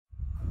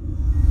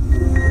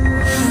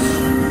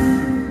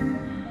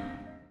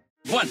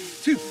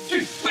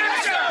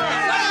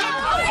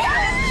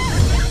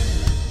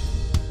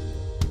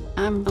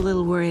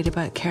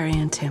about Carrie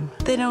and Tim.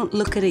 They don't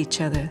look at each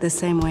other the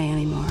same way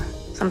anymore.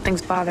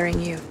 Something's bothering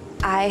you.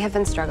 I have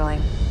been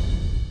struggling.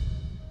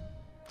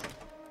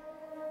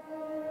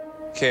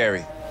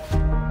 Carrie.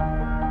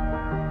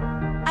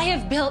 I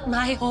have built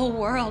my whole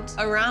world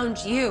around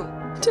you.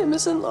 Tim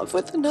is in love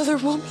with another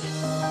woman.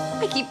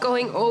 I keep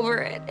going over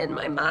it in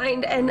my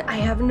mind, and I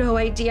have no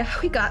idea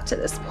how we got to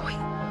this point.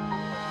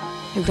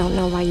 I don't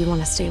know why you want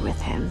to stay with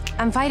him.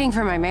 I'm fighting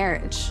for my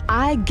marriage.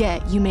 I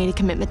get you made a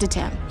commitment to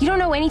Tim. You don't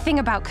know anything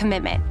about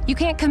commitment. You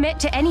can't commit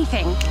to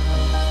anything.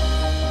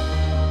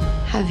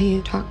 Have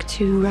you talked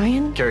to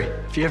Ryan? Carrie,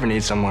 if you ever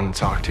need someone to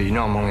talk to, you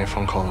know I'm only a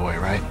phone call away,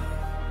 right?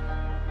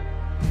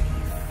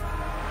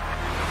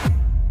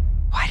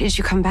 Why did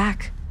you come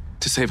back?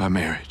 To save our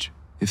marriage,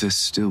 if that's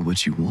still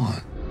what you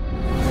want.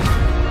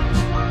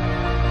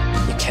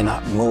 You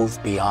cannot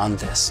move beyond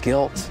this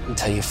guilt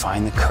until you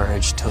find the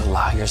courage to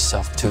allow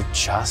yourself to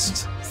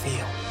just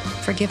feel.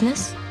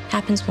 Forgiveness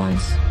happens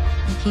once.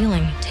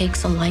 Healing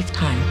takes a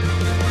lifetime.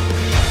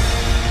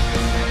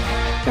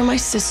 You're my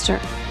sister.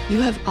 You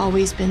have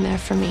always been there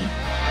for me.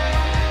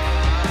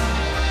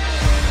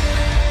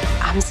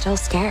 I'm still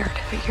scared.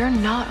 But you're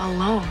not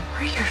alone.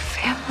 We're your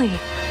family.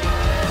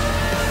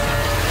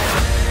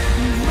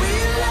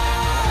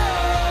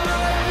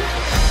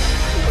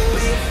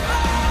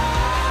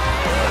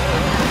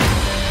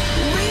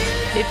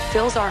 It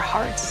fills our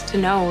hearts to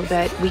know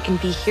that we can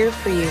be here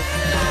for you.